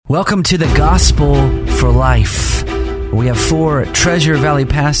Welcome to the Gospel for Life. We have 4 Treasure Valley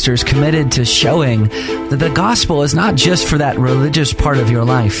pastors committed to showing that the gospel is not just for that religious part of your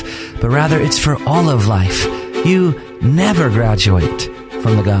life, but rather it's for all of life. You never graduate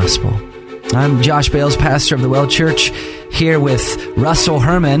from the gospel. I'm Josh Bales, pastor of the Well Church, here with Russell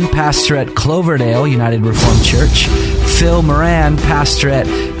Herman, pastor at Cloverdale United Reformed Church, Phil Moran, pastor at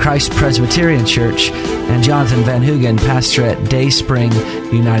Christ Presbyterian Church, and Jonathan Van Hoogen, pastor at Dayspring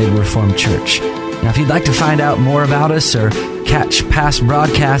United Reformed Church. Now, if you'd like to find out more about us or catch past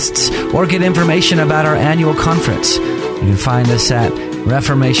broadcasts or get information about our annual conference, you can find us at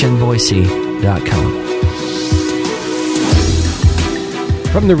reformationboise.com.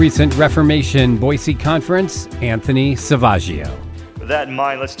 From the recent Reformation Boise conference, Anthony Selvaggio. With that in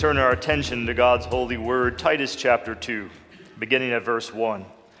mind, let's turn our attention to God's holy word, Titus chapter 2, beginning at verse 1.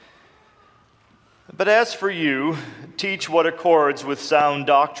 But as for you, teach what accords with sound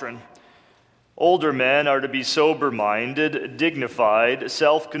doctrine. Older men are to be sober-minded, dignified,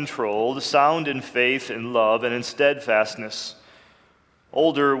 self-controlled, sound in faith and love and in steadfastness.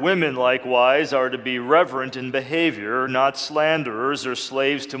 Older women, likewise, are to be reverent in behavior, not slanderers or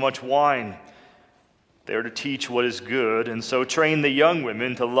slaves to much wine. They are to teach what is good, and so train the young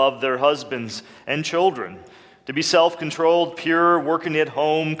women to love their husbands and children, to be self-controlled, pure, working at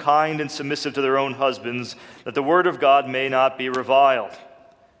home, kind, and submissive to their own husbands, that the word of God may not be reviled.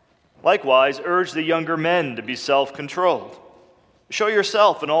 Likewise, urge the younger men to be self-controlled. Show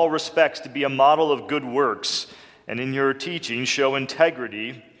yourself in all respects to be a model of good works, and in your teaching show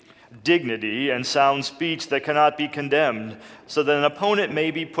integrity, dignity, and sound speech that cannot be condemned, so that an opponent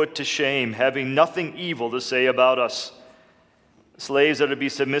may be put to shame, having nothing evil to say about us. Slaves are to be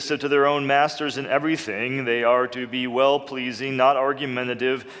submissive to their own masters in everything. They are to be well-pleasing, not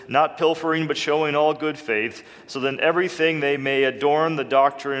argumentative, not pilfering, but showing all good faith, so that in everything they may adorn the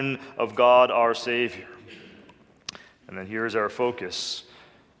doctrine of God our Savior. And then here's our focus.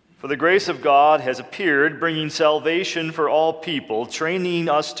 For the grace of God has appeared, bringing salvation for all people, training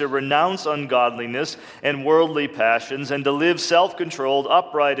us to renounce ungodliness and worldly passions, and to live self-controlled,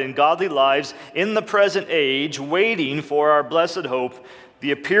 upright, and godly lives in the present age, waiting for our blessed hope, the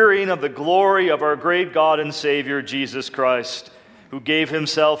appearing of the glory of our great God and Savior, Jesus Christ, who gave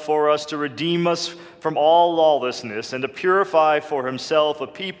himself for us to redeem us from all lawlessness and to purify for himself a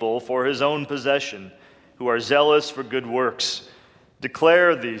people for his own possession, who are zealous for good works.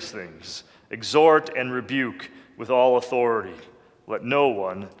 Declare these things, exhort and rebuke with all authority. Let no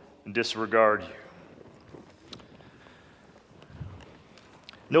one disregard you.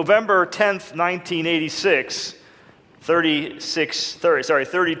 November 10th, 1986,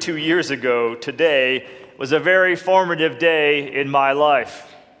 32 years ago today, was a very formative day in my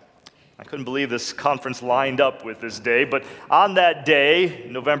life. I couldn't believe this conference lined up with this day, but on that day,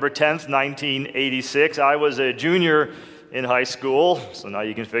 November 10th, 1986, I was a junior in high school, so now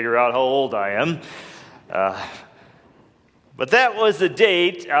you can figure out how old I am. But that was the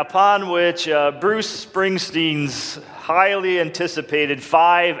date upon which Bruce Springsteen's highly anticipated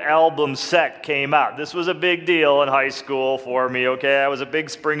 5-album set came out. This was a big deal in high school for me, okay? I was a big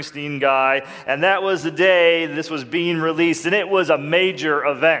Springsteen guy, and that was the day this was being released, and it was a major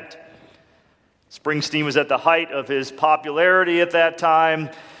event. Springsteen was at the height of his popularity at that time,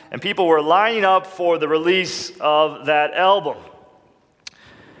 and people were lining up for the release of that album.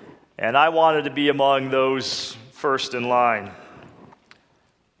 And I wanted to be among those first in line.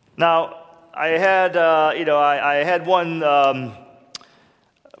 Now, I had one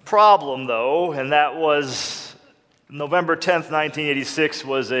problem, though, and that was November 10th, 1986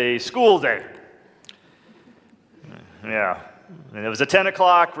 was a school day. Yeah. And it was a 10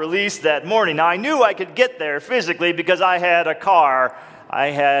 o'clock release that morning. Now, I knew I could get there physically because I had a car. I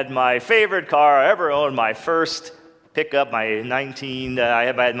had my favorite car I ever owned, my first pickup, I had my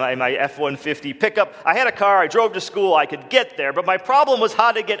F-150 pickup. I had a car, I drove to school, I could get there, but my problem was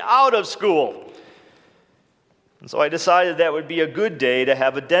how to get out of school. And so I decided that would be a good day to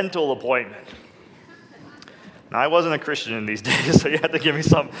have a dental appointment. Now, I wasn't a Christian in these days, so you have to give me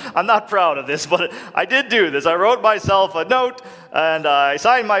some. I'm not proud of this, but I did do this. I wrote myself a note, and I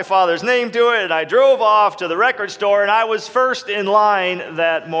signed my father's name to it, and I drove off to the record store, and I was first in line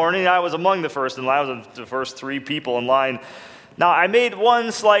that morning. I was among the first in line. I was the first 3 people in line. Now, I made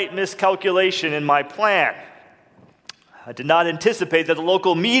one slight miscalculation in my plan. I did not anticipate that the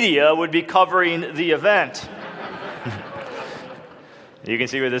local media would be covering the event. You can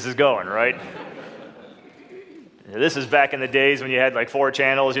see where this is going, right? This is back in the days when you had like 4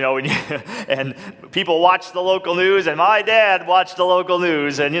 channels, and people watched the local news, and my dad watched the local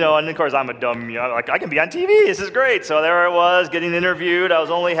news, and of course I'm a dumb, like I can be on TV, this is great. So there I was getting interviewed. I was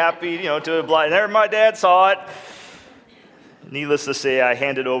only happy, to oblige. And there my dad saw it. Needless to say, I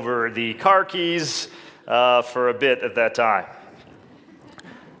handed over the car keys for a bit at that time.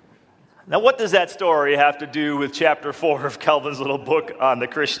 Now, what does that story have to do with chapter 4 of Calvin's little book on the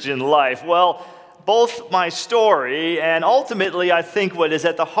Christian life? Well, both my story and ultimately I think what is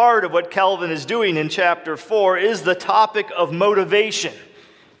at the heart of what Calvin is doing in chapter 4 is the topic of motivation.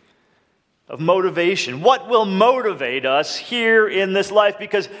 What will motivate us here in this life?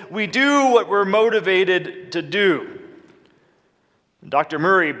 Because we do what we're motivated to do. Dr.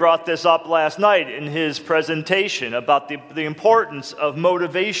 Murray brought this up last night in his presentation about the importance of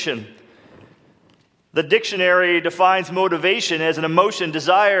motivation. The dictionary defines motivation as an emotion,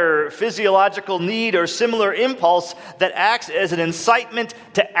 desire, physiological need, or similar impulse that acts as an incitement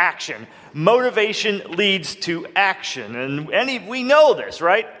to action. Motivation leads to action. And we know this,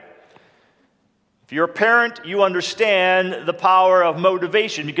 right? If you're a parent, you understand the power of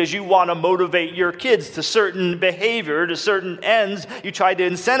motivation because you want to motivate your kids to certain behavior, to certain ends. You try to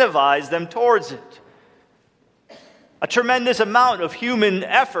incentivize them towards it. A tremendous amount of human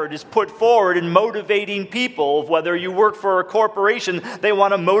effort is put forward in motivating people. Whether you work for a corporation, they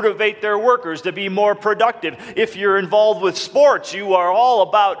want to motivate their workers to be more productive. If you're involved with sports, you are all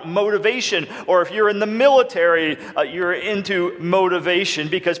about motivation. Or if you're in the military, you're into motivation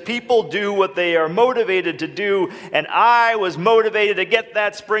because people do what they are motivated to do. And I was motivated to get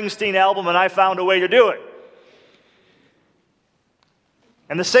that Springsteen album, and I found a way to do it.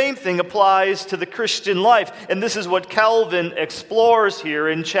 And the same thing applies to the Christian life. And this is what Calvin explores here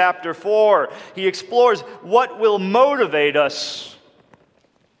in chapter 4. He explores what will motivate us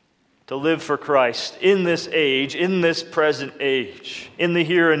to live for Christ in this age, in this present age, in the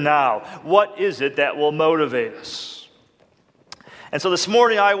here and now. What is it that will motivate us? And so this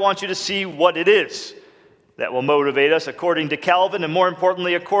morning I want you to see what it is that will motivate us according to Calvin, and more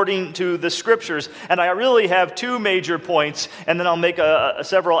importantly, according to the Scriptures. And I really have 2 major points, and then I'll make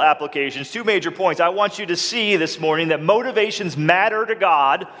several applications. 2 major points. I want you to see this morning that motivations matter to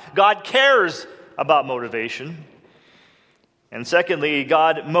God. God cares about motivation. And secondly,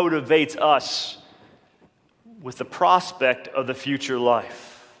 God motivates us with the prospect of the future life.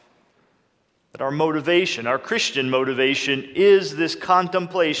 That our motivation, our Christian motivation, is this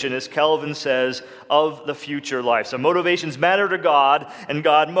contemplation, as Calvin says, of the future life. So motivations matter to God, and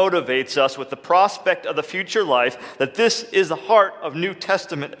God motivates us with the prospect of the future life, that this is the heart of New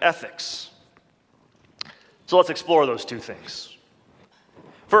Testament ethics. So let's explore those 2 things.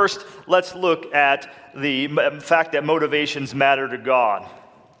 First, let's look at the fact that motivations matter to God.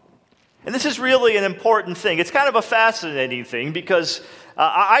 And this is really an important thing. It's kind of a fascinating thing because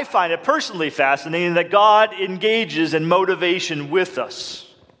I find it personally fascinating that God engages in motivation with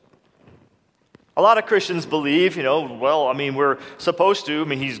us. A lot of Christians believe, we're supposed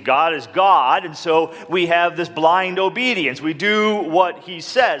to. God is God, and so we have this blind obedience. We do what He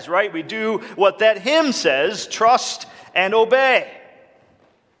says, right? We do what that hymn says, trust and obey.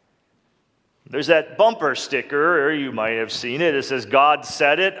 There's that bumper sticker, or you might have seen it. It says, God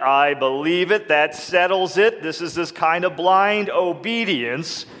said it, I believe it, that settles it. This is this kind of blind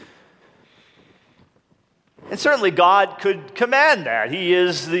obedience. And certainly God could command that. He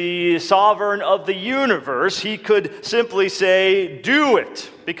is the sovereign of the universe. He could simply say, do it,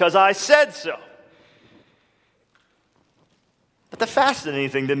 because I said so. But the fascinating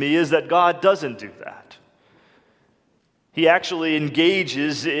thing to me is that God doesn't do that. He actually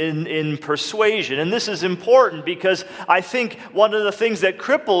engages in persuasion. And this is important because I think one of the things that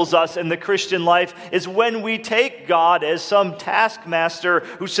cripples us in the Christian life is when we take God as some taskmaster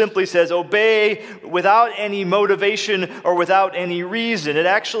who simply says, obey without any motivation or without any reason. It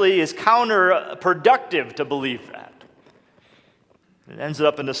actually is counterproductive to believe that. It ends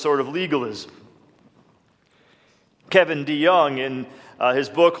up in a sort of legalism. Kevin DeYoung, in his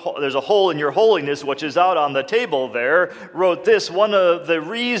book, There's a Hole in Your Holiness, which is out on the table there, wrote this: one of the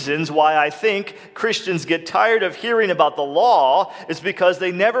reasons why I think Christians get tired of hearing about the law is because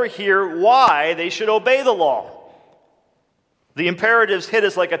they never hear why they should obey the law. The imperatives hit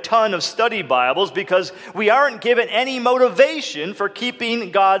us like a ton of study Bibles because we aren't given any motivation for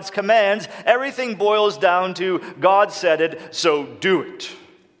keeping God's commands. Everything boils down to God said it, so do it.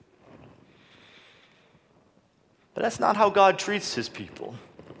 But that's not how God treats His people.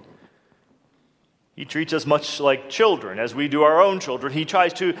 He treats us much like children, as we do our own children. He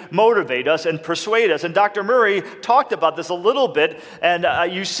tries to motivate us and persuade us. And Dr. Murray talked about this a little bit, and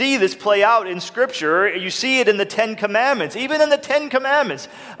you see this play out in Scripture. You see it in the Ten Commandments. Even in the Ten Commandments,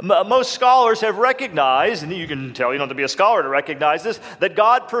 most scholars have recognized, and you can tell you don't have to be a scholar to recognize this, that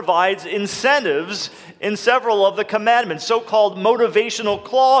God provides incentives in several of the commandments, so-called motivational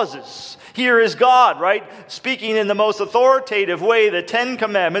clauses. Here is God, right, speaking in the most authoritative way, the Ten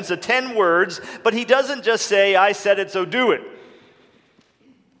Commandments, the 10 words, but he doesn't just say, I said it, so do it.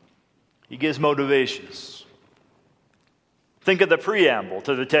 He gives motivations. Think of the preamble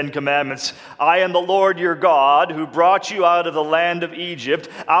to the Ten Commandments. I am the Lord your God who brought you out of the land of Egypt,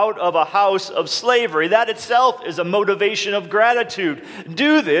 out of a house of slavery. That itself is a motivation of gratitude.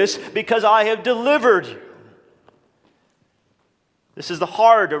 Do this because I have delivered you. This is the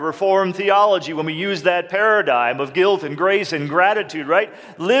heart of Reformed theology when we use that paradigm of guilt and grace and gratitude, right?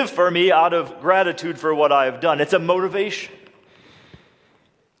 Live for me out of gratitude for what I have done. It's a motivation.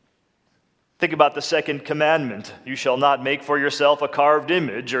 Think about the second commandment. You shall not make for yourself a carved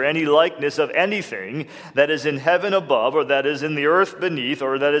image or any likeness of anything that is in heaven above or that is in the earth beneath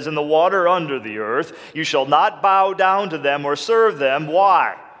or that is in the water under the earth. You shall not bow down to them or serve them.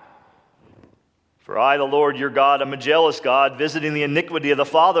 Why? For I, the Lord your God, am a jealous God, visiting the iniquity of the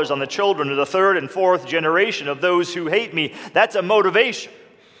fathers on the children of the third and fourth generation of those who hate me. That's a motivation.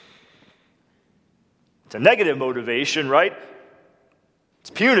 It's a negative motivation, right? It's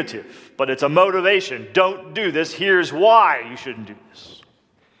punitive, but it's a motivation. Don't do this. Here's why you shouldn't do this.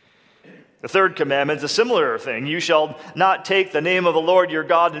 The third commandment is a similar thing. You shall not take the name of the Lord your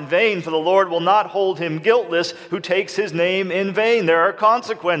God in vain, for the Lord will not hold him guiltless who takes his name in vain. There are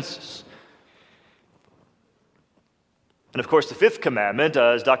consequences. And of course, the fifth commandment,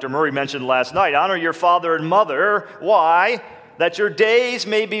 as Dr. Murray mentioned last night, honor your father and mother. Why? That your days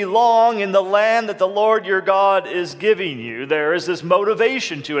may be long in the land that the Lord your God is giving you. There is this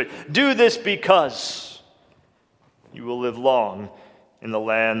motivation to it. Do this because you will live long in the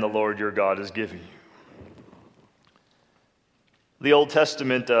land the Lord your God is giving you. The Old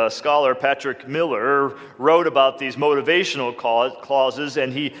Testament scholar Patrick Miller wrote about these motivational clauses,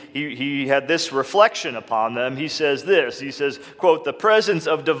 and he had this reflection upon them. He says this, he says, quote, the presence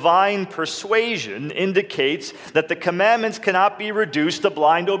of divine persuasion indicates that the commandments cannot be reduced to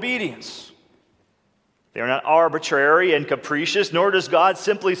blind obedience. They are not arbitrary and capricious, nor does God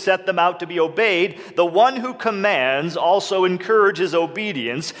simply set them out to be obeyed. The one who commands also encourages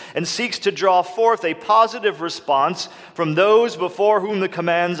obedience and seeks to draw forth a positive response from those before whom the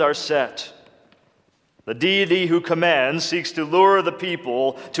commands are set. The deity who commands seeks to lure the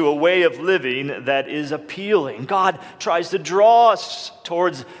people to a way of living that is appealing. God tries to draw us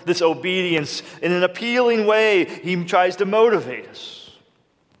towards this obedience in an appealing way. He tries to motivate us.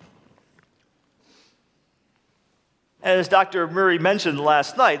 As Dr. Murray mentioned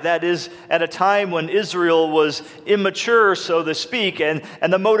last night, that is at a time when Israel was immature, so to speak, and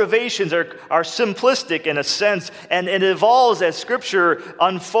the motivations are simplistic in a sense, and it evolves as Scripture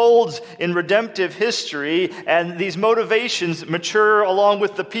unfolds in redemptive history, and these motivations mature along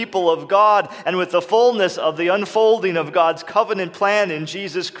with the people of God and with the fullness of the unfolding of God's covenant plan in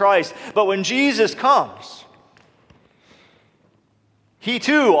Jesus Christ. But when Jesus comes, He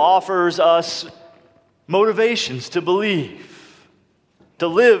too offers us motivations to believe, to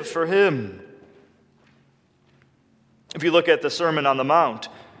live for Him. If you look at the Sermon on the Mount,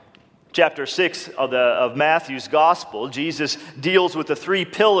 chapter 6 of Matthew's Gospel, Jesus deals with the three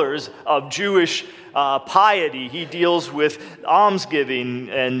pillars of Jewish piety. He deals with almsgiving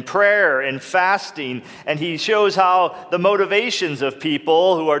and prayer and fasting, and he shows how the motivations of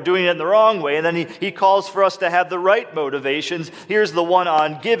people who are doing it in the wrong way, and then he calls for us to have the right motivations. Here's the one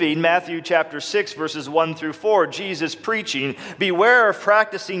on giving, Matthew chapter 6, verses 1 through 4, Jesus preaching, beware of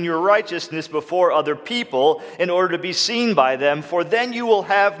practicing your righteousness before other people in order to be seen by them, for then you will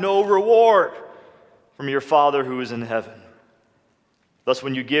have no reward from your Father who is in heaven. Thus,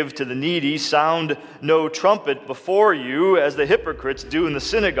 when you give to the needy, sound no trumpet before you, as the hypocrites do in the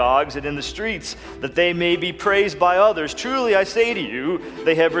synagogues and in the streets, that they may be praised by others. Truly, I say to you,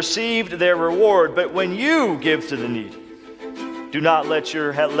 they have received their reward. But when you give to the needy, do not let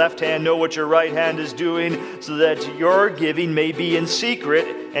your left hand know what your right hand is doing, so that your giving may be in secret.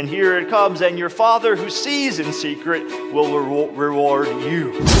 And here it comes, and your Father who sees in secret will reward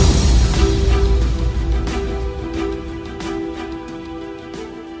you.